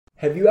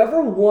Have you ever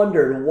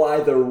wondered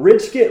why the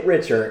rich get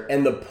richer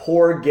and the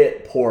poor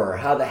get poorer?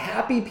 How the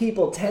happy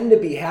people tend to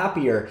be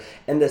happier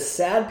and the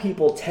sad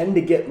people tend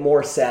to get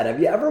more sad?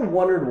 Have you ever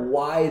wondered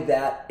why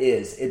that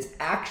is? It's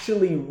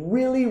actually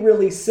really,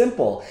 really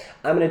simple.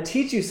 I'm going to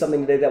teach you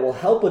something today that will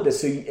help with this.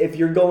 So if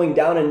you're going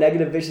down a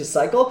negative vicious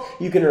cycle,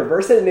 you can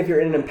reverse it. And if you're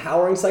in an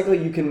empowering cycle,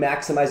 you can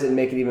maximize it and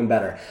make it even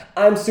better.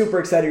 I'm super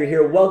excited you're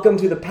here. Welcome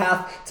to the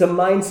Path to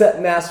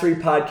Mindset Mastery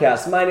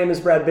podcast. My name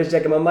is Brad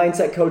Vijdek. I'm a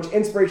mindset coach,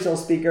 inspirational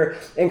speaker,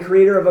 and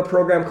creator of a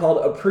program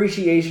called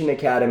Appreciation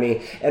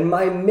Academy. And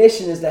my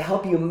mission is to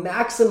help you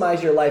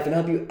maximize your life and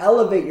help you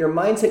elevate your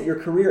mindset, your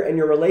career, and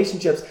your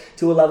relationships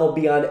to a level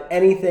beyond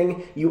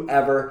anything you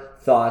ever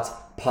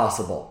thought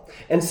possible.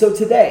 And so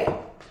today,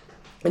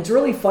 it's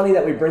really funny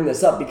that we bring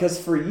this up because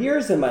for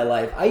years in my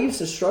life, I used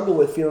to struggle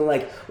with feeling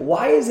like,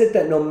 why is it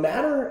that no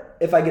matter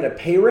if I get a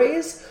pay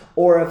raise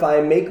or if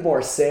I make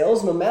more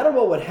sales, no matter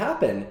what would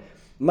happen,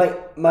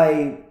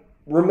 my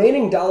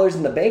remaining dollars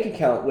in the bank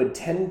account would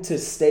tend to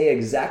stay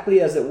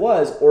exactly as it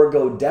was or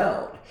go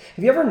down.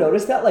 Have you ever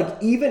noticed that? Like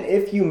even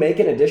if you make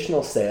an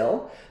additional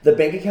sale, the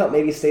bank account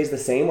maybe stays the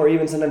same or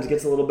even sometimes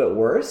gets a little bit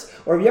worse?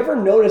 Or have you ever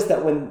noticed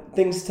that when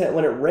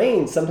it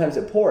rains, sometimes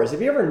it pours?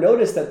 Have you ever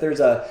noticed that there's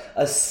a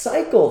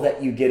cycle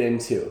that you get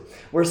into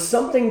where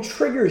something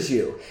triggers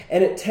you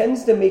and it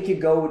tends to make you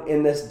go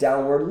in this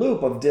downward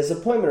loop of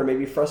disappointment or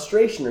maybe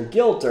frustration or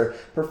guilt or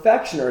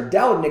perfection or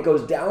doubt, and it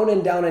goes down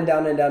and down and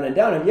down and down and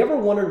down? Have you ever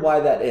wondered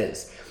why that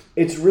is?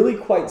 It's really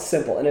quite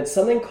simple, and it's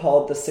something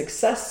called the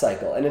success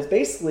cycle, and it's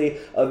basically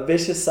a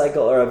vicious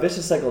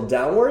cycle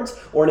downwards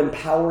or an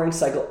empowering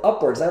cycle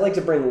upwards. And I like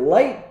to bring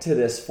light to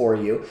this for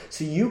you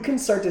so you can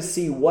start to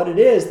see what it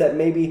is that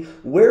maybe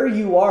where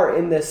you are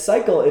in this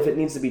cycle, if it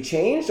needs to be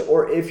changed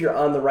or if you're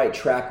on the right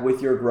track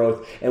with your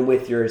growth and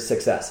with your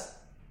success.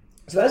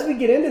 So as we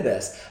get into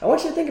this, I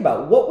want you to think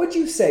about what would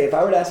you say if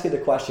I were to ask you the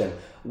question,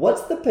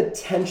 what's the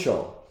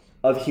potential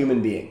of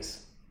human beings?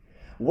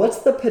 What's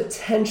the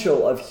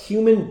potential of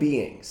human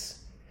beings?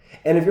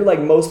 And if you're like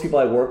most people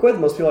I work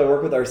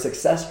with are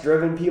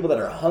success-driven people that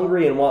are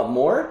hungry and want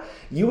more,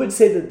 you would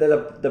say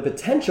that the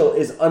potential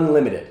is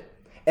unlimited.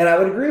 And I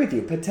would agree with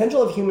you.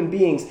 Potential of human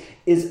beings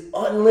is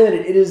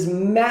unlimited. It is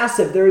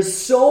massive. There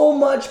is so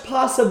much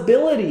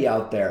possibility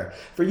out there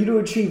for you to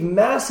achieve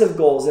massive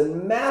goals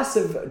and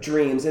massive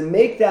dreams and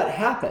make that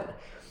happen.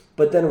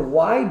 But then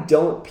why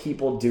don't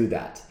people do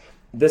that?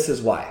 This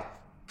is why.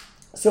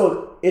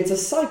 So it's a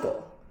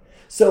cycle.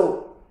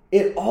 So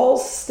it all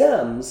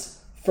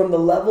stems from the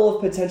level of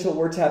potential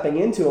we're tapping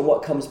into and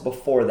what comes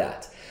before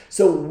that.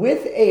 So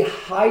with a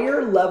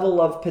higher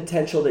level of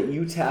potential that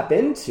you tap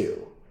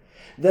into,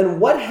 then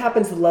what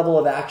happens to the level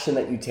of action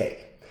that you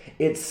take?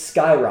 It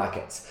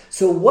skyrockets.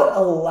 So what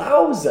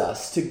allows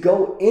us to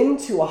go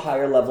into a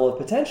higher level of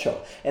potential?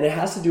 And it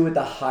has to do with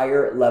the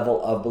higher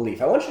level of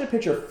belief. I want you to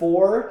picture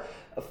four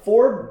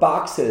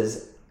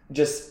boxes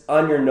just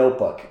on your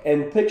notebook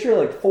and picture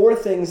like four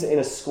things in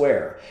a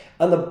square.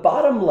 On the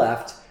bottom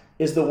left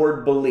is the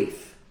word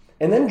belief,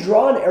 and then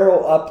draw an arrow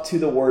up to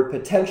the word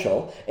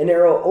potential, an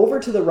arrow over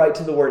to the right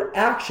to the word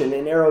action,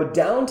 an arrow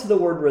down to the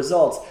word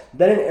results,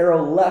 then an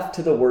arrow left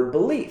to the word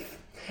belief.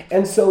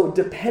 And so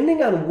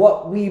depending on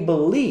what we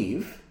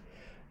believe,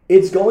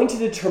 it's going to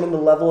determine the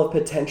level of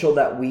potential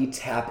that we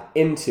tap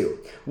into.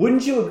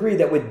 Wouldn't you agree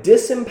that with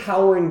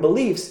disempowering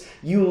beliefs,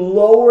 you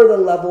lower the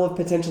level of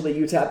potential that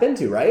you tap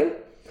into, right?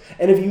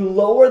 And if you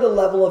lower the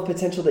level of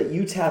potential that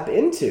you tap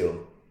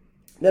into,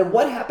 then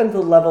what happens to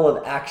the level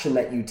of action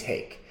that you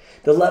take?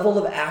 The level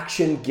of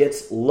action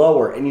gets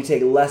lower and you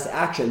take less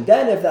action.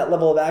 Then if that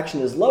level of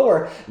action is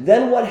lower,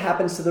 then what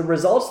happens to the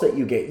results that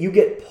you get? You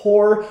get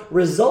poor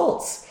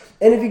results.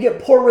 And if you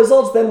get poor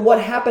results, then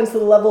what happens to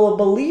the level of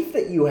belief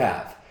that you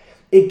have?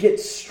 It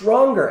gets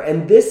stronger,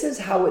 and this is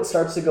how it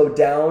starts to go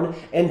down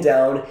and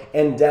down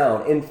and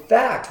down. In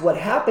fact, what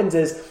happens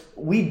is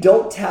we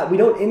don't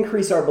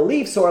increase our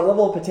belief, so our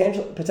level of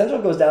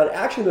potential goes down,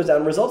 action goes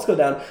down, results go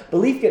down,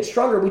 belief gets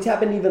stronger, we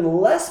tap into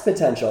even less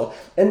potential,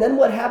 and then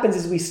what happens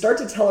is we start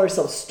to tell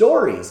ourselves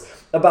stories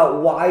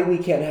about why we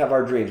can't have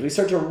our dreams. We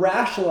start to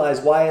rationalize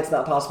why it's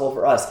not possible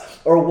for us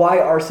or why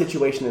our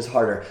situation is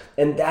harder.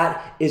 And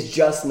that is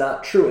just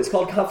not true. It's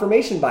called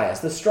confirmation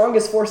bias. The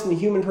strongest force in the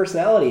human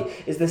personality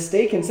is to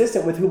stay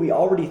consistent with who we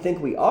already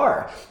think we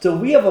are. So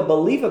if we have a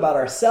belief about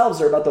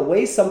ourselves or about the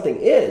way something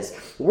is,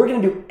 we're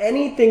going to do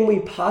anything we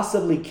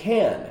possibly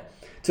can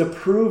to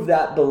prove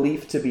that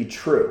belief to be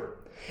true.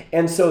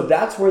 And so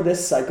that's where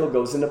this cycle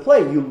goes into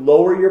play. You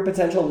lower your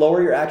potential,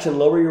 lower your action,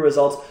 lower your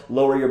results,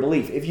 lower your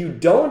belief. If you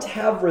don't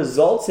have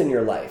results in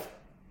your life,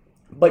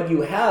 but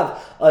you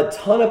have a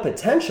ton of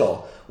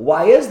potential,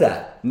 why is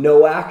that?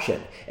 No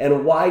action.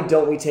 And why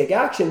don't we take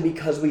action?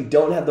 Because we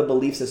don't have the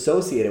beliefs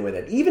associated with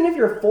it. Even if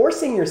you're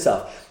forcing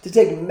yourself to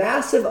take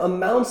massive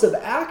amounts of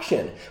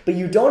action, but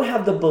you don't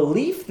have the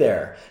belief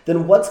there,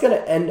 then what's going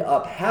to end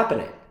up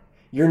happening?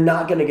 You're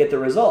not going to get the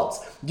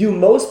results. Do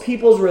most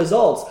people's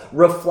results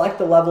reflect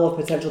the level of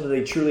potential that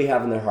they truly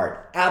have in their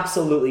heart?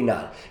 Absolutely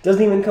not.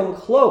 Doesn't even come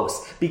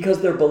close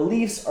because their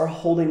beliefs are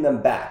holding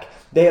them back.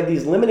 They have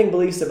these limiting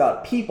beliefs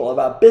about people,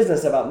 about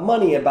business, about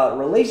money, about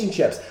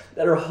relationships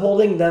that are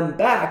holding them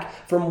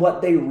back from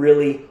what they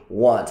really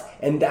want.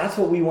 And that's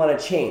what we want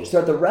to change.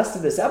 Throughout the rest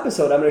of this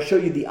episode, I'm going to show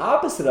you the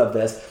opposite of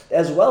this,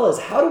 as well as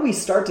how do we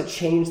start to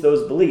change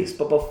those beliefs.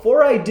 But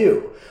before I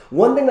do,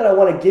 one thing that I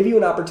want to give you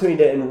an opportunity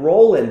to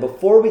enroll in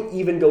before we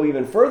even go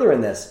even further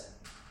in this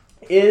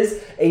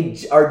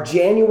is our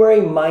January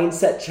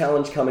Mindset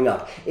Challenge coming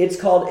up. It's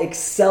called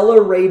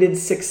Accelerated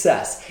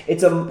Success.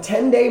 It's a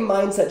 10-day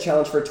mindset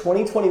challenge for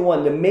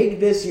 2021 to make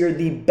this year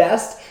the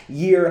best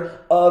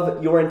year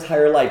of your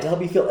entire life, to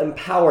help you feel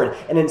empowered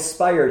and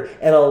inspired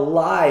and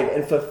alive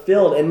and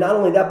fulfilled, and not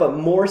only that, but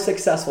more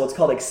successful. It's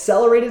called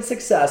Accelerated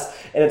Success,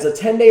 and it's a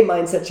 10-day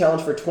mindset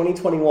challenge for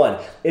 2021.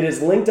 It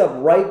is linked up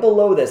right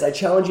below this. I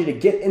challenge you to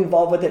get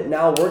involved with it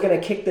now. We're going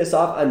to kick this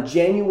off on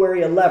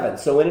January 11th.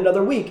 So in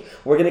another week,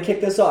 we're going to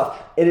kick this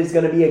off. It is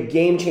going to be a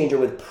game changer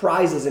with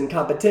prizes and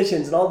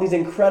competitions and all these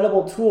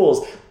incredible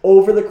tools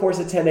over the course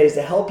of 10 days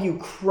to help you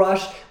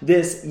crush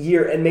this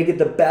year and make it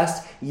the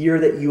best year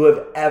that you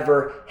have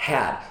ever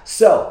had.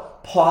 So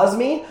pause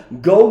me,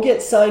 go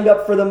get signed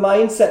up for the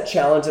Mindset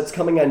Challenge that's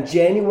coming on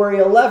January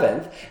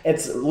 11th.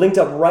 It's linked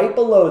up right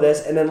below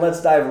this, and then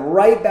let's dive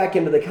right back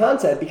into the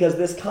content, because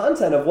this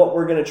content of what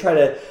we're going to try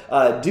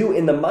to do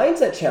in the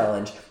Mindset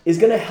Challenge is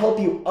going to help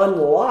you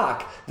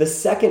unlock the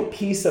second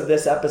piece of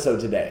this episode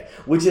today,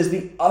 which is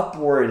the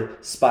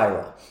upward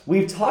spiral.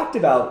 We've talked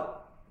about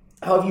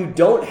how if you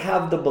don't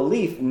have the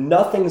belief,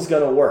 nothing's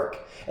going to work.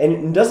 And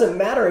it doesn't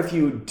matter if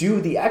you do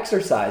the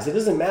exercise. It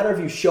doesn't matter if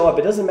you show up.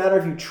 It doesn't matter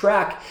if you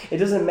track. It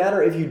doesn't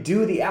matter if you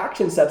do the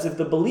action steps. If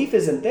the belief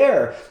isn't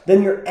there,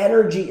 then your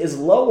energy is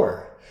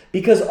lower.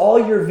 Because all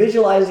you're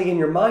visualizing in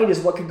your mind is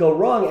what could go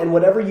wrong, and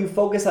whatever you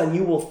focus on,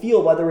 you will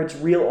feel, whether it's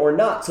real or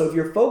not. So if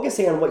you're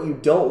focusing on what you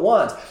don't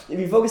want, if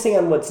you're focusing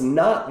on what's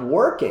not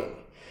working,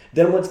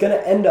 then what's going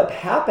to end up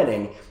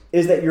happening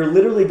is that you're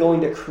literally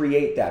going to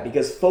create that,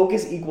 because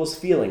focus equals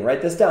feeling.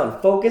 Write this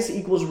down. Focus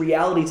equals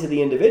reality to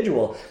the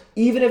individual,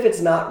 even if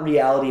it's not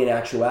reality in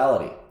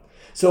actuality.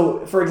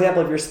 So, for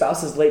example, if your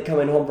spouse is late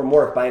coming home from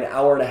work by an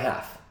hour and a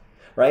half,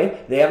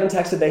 right? They haven't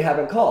texted, they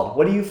haven't called.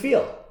 What do you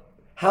feel?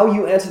 How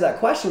you answer that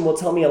question will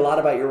tell me a lot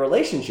about your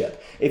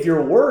relationship. If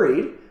you're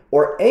worried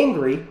or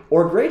angry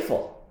or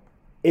grateful,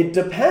 it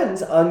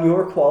depends on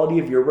your quality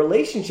of your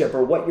relationship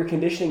or what your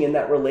conditioning in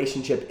that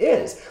relationship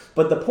is.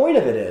 But the point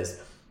of it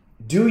is,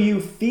 do you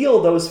feel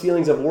those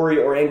feelings of worry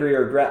or angry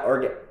or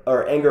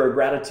anger or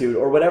gratitude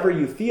or whatever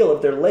you feel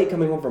if they're late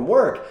coming home from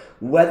work,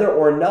 whether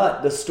or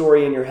not the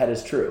story in your head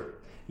is true?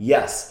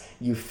 Yes,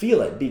 you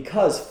feel it,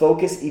 because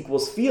focus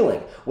equals feeling.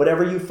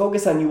 Whatever you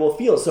focus on, you will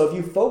feel. So if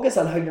you focus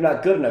on how you're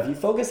not good enough, you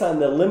focus on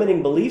the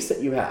limiting beliefs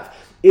that you have,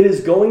 it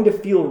is going to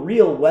feel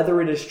real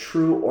whether it is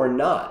true or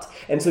not.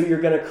 And so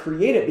you're going to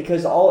create it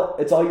because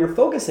it's all you're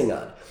focusing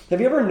on.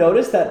 Have you ever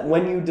noticed that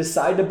when you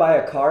decide to buy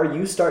a car,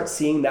 you start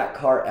seeing that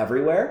car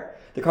everywhere?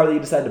 The car that you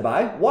decided to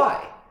buy?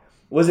 Why?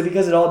 Was it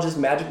because it all just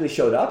magically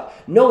showed up?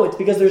 No, it's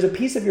because there's a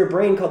piece of your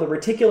brain called the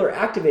reticular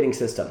activating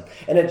system,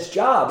 and its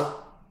job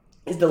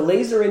is to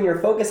laser in your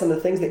focus on the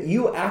things that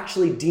you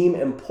actually deem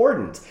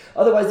important.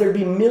 Otherwise, there'd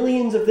be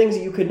millions of things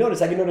that you could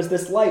notice. I could notice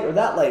this light or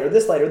that light or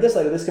this light or this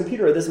light or this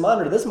computer or this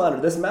monitor,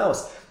 this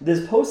mouse,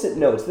 this post-it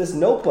notes, this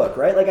notebook,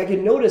 right? Like I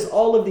could notice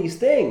all of these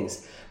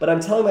things, but I'm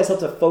telling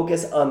myself to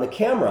focus on the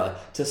camera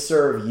to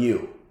serve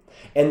you.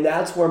 And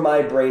that's where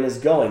my brain is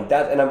going.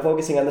 And I'm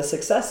focusing on the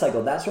success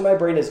cycle. That's where my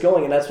brain is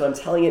going, and that's what I'm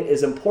telling it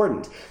is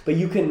important. But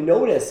you can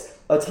notice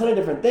a ton of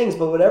different things,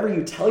 but whatever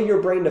you tell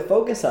your brain to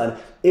focus on,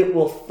 it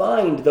will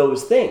find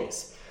those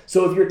things.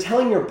 So if you're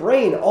telling your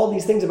brain all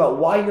these things about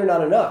why you're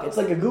not enough, it's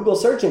like a Google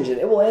search engine.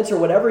 It will answer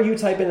whatever you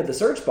type in at the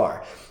search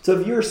bar. So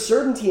if your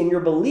certainty and your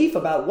belief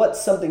about what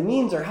something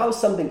means or how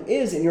something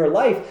is in your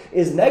life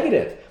is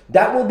negative,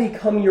 that will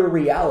become your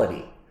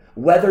reality,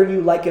 whether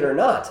you like it or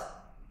not.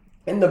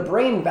 And the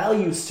brain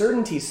values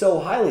certainty so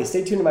highly.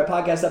 Stay tuned to my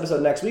podcast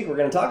episode next week. We're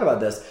going to talk about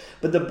this.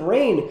 But the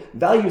brain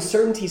values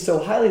certainty so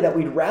highly that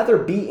we'd rather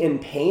be in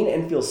pain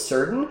and feel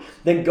certain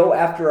than go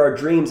after our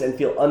dreams and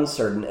feel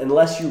uncertain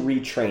unless you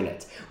retrain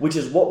it, which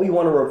is what we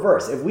want to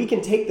reverse. If we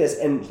can take this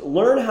and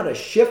learn how to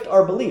shift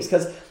our beliefs,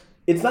 because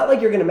it's not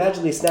like you're going to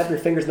magically snap your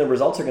fingers and the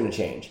results are going to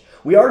change.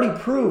 We already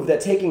proved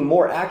that taking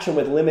more action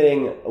with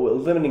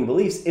limiting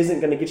beliefs isn't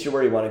going to get you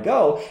where you want to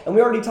go. And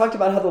we already talked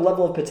about how the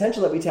level of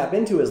potential that we tap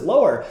into is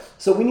lower.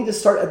 So we need to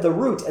start at the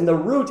root. And the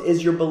root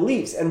is your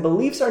beliefs. And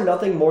beliefs are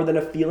nothing more than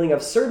a feeling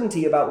of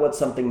certainty about what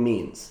something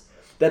means.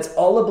 That's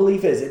all a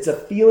belief is. It's a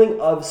feeling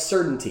of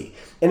certainty.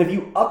 And if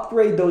you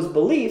upgrade those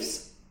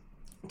beliefs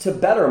to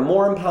better,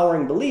 more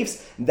empowering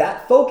beliefs,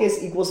 that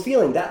focus equals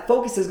feeling. That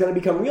focus is going to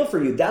become real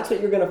for you. That's what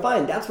you're going to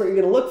find. That's what you're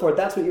going to look for.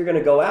 That's what you're going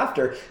to go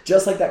after,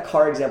 just like that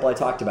car example I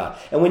talked about.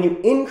 And when you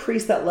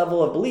increase that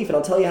level of belief, and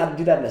I'll tell you how to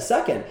do that in a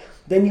second,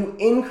 then you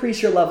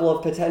increase your level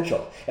of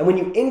potential. And when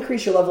you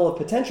increase your level of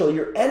potential,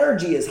 your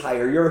energy is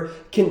higher, you're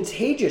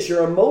contagious,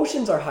 your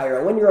emotions are higher.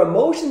 And when your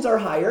emotions are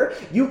higher,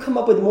 you come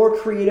up with more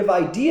creative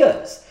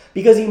ideas.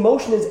 Because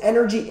emotion is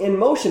energy in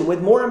motion.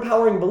 With more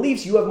empowering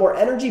beliefs, you have more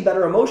energy,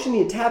 better emotion,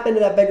 you tap into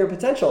that bigger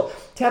potential.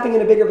 Tapping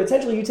into bigger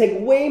potential, you take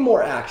way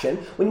more action.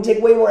 When you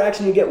take way more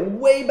action, you get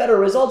way better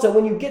results. And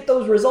when you get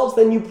those results,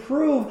 then you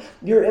prove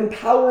your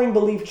empowering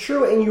belief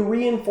true and you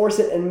reinforce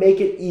it and make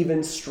it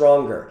even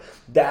stronger.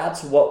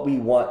 That's what we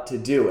want to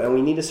do. And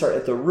we need to start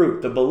at the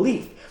root, the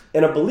belief.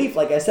 And a belief,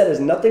 like I said, is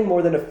nothing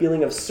more than a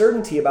feeling of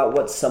certainty about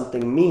what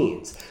something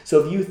means. So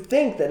if you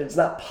think that it's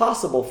not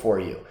possible for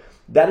you,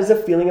 that is a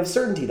feeling of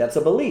certainty. That's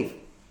a belief.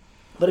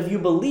 But if you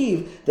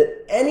believe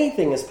that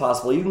anything is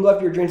possible, you can go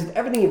after your dreams with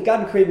everything you've got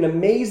and create an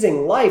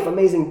amazing life,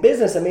 amazing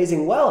business,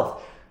 amazing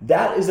wealth,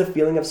 that is a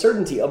feeling of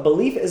certainty. A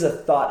belief is a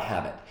thought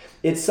habit.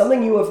 It's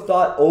something you have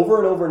thought over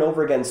and over and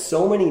over again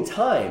so many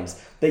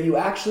times that you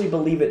actually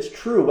believe it's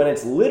true when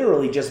it's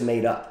literally just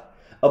made up.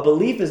 A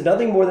belief is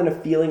nothing more than a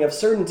feeling of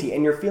certainty,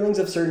 and your feelings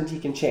of certainty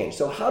can change.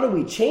 So how do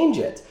we change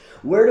it?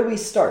 Where do we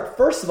start?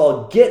 First of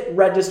all, get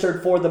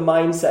registered for the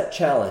Mindset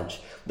Challenge.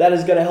 That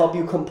is going to help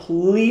you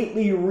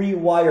completely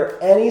rewire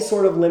any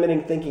sort of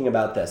limiting thinking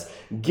about this.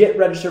 Get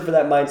registered for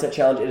that Mindset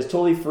Challenge. It is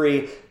totally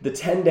free. The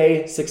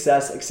 10-day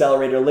Success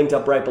Accelerator linked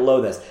up right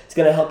below this. It's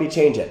going to help you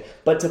change it.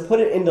 But to put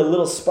it into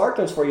little spark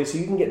notes for you so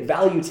you can get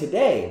value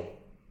today,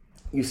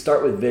 you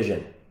start with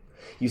vision.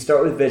 You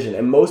start with vision,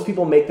 and most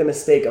people make the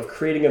mistake of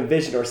creating a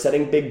vision or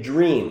setting big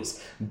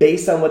dreams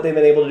based on what they've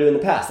been able to do in the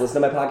past.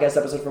 Listen to my podcast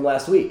episode from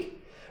last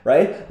week,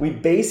 right? We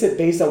base it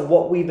based on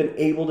what we've been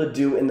able to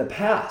do in the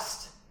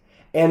past.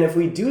 And if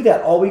we do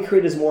that, all we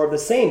create is more of the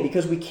same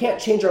because we can't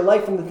change our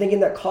life from the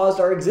thinking that caused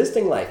our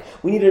existing life.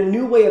 We need a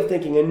new way of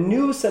thinking, a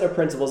new set of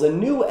principles, a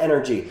new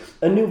energy,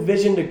 a new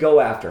vision to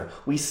go after.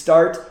 We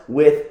start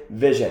with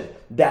vision.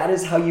 That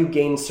is how you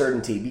gain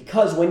certainty,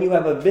 because when you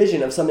have a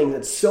vision of something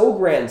that's so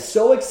grand,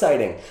 so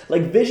exciting,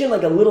 like vision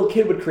like a little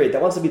kid would create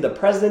that wants to be the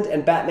president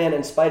and Batman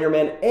and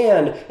Spider-Man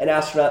and an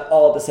astronaut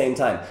all at the same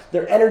time.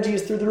 Their energy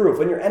is through the roof.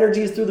 When your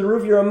energy is through the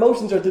roof, your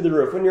emotions are through the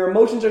roof. When your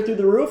emotions are through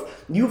the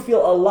roof, you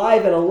feel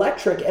alive and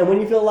electric. And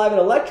when you feel alive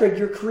and electric,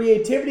 your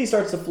creativity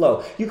starts to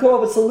flow. You come up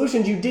with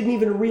solutions you didn't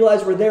even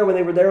realize were there when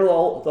they were there the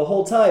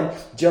whole time,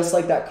 just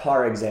like that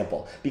car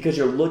example, because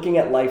you're looking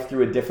at life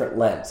through a different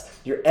lens.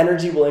 Your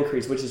energy will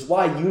increase, which is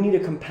why you need a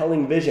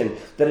compelling vision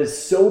that is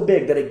so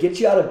big that it gets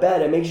you out of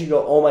bed and makes you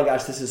go, oh my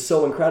gosh, this is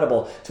so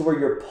incredible, to where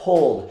you're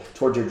pulled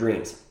towards your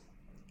dreams.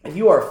 If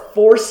you are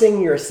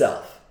forcing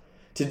yourself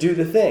to do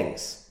the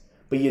things,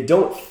 but you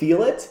don't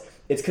feel it,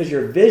 it's because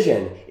your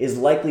vision is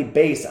likely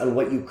based on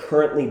what you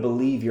currently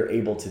believe you're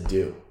able to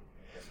do.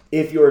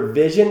 If your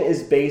vision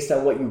is based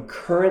on what you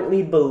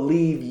currently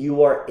believe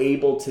you are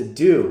able to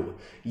do,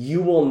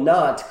 you will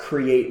not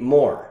create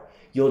more.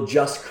 You'll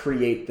just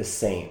create the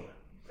same.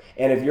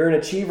 And if you're an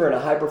achiever and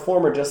a high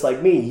performer just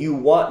like me, you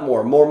want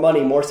more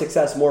money, more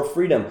success, more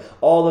freedom,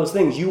 all those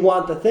things. You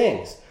want the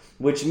things,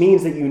 which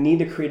means that you need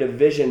to create a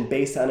vision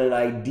based on an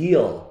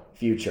ideal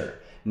future,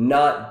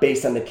 not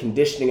based on the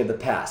conditioning of the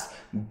past.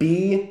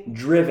 Be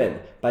driven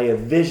by a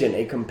vision,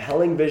 a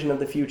compelling vision of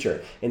the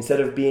future, instead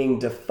of being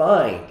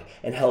defined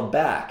and held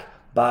back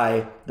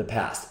by the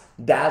past.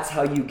 That's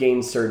how you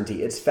gain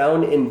certainty. It's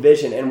found in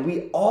vision, and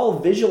we all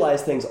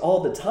visualize things all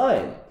the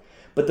time.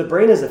 But the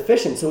brain is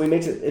efficient, so it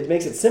makes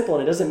it simple,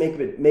 and it doesn't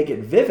make it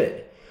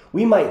vivid.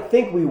 We might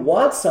think we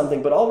want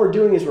something, but all we're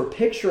doing is we're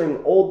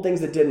picturing old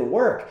things that didn't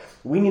work.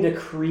 We need to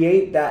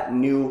create that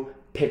new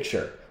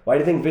picture. Why do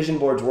you think vision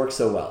boards work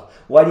so well?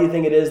 Why do you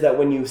think it is that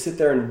when you sit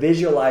there and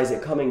visualize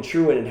it coming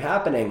true and it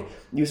happening,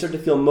 you start to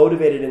feel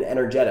motivated and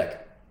energetic?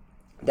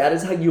 That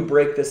is how you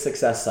break the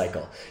success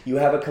cycle. You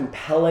have a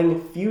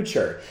compelling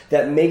future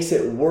that makes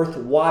it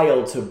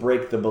worthwhile to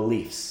break the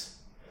beliefs.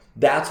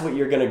 That's what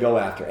you're going to go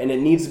after. And it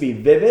needs to be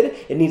vivid.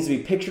 It needs to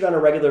be pictured on a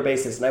regular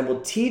basis. And I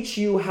will teach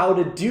you how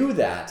to do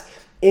that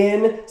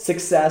in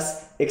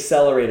Success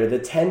Accelerator, the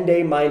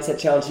 10-day mindset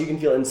challenge, so you can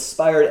feel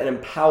inspired and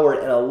empowered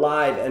and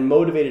alive and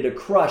motivated to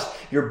crush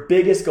your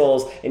biggest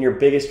goals and your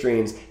biggest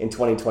dreams in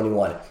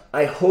 2021.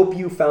 I hope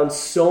you found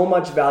so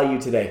much value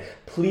today.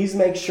 Please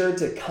make sure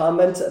to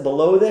comment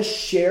below this,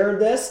 share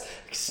this,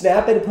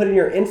 snap it and put it in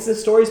your Insta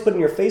stories, put it in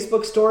your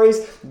Facebook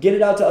stories, get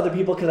it out to other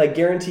people, because I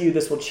guarantee you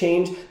this will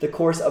change the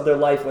course of their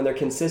life when they're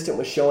consistent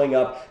with showing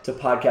up to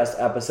podcast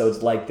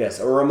episodes like this.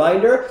 A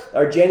reminder,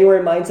 our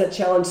January Mindset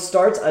Challenge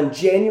starts on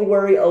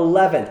January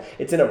 11th.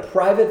 It's in a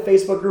private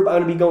Facebook group. I'm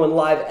going to be going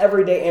live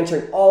every day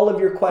answering all of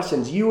your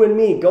questions. You and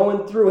me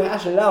going through,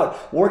 hashing it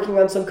out, working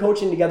on some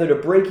coaching together to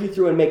break you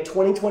through and make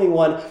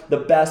 2021 the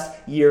best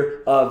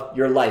year of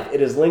your life. It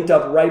is linked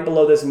up right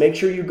below this. Make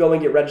sure you go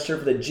and get registered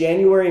for the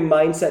January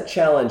Mindset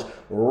Challenge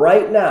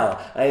right now.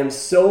 I am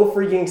so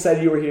freaking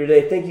excited you were here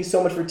today. Thank you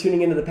so much for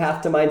tuning into the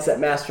Path to Mindset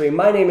Mastery.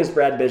 My name is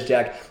Brad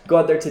Bizjack. Go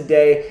out there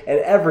today and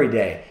every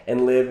day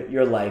and live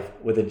your life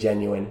with a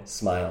genuine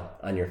smile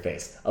on your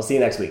face. I'll see you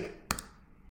next week.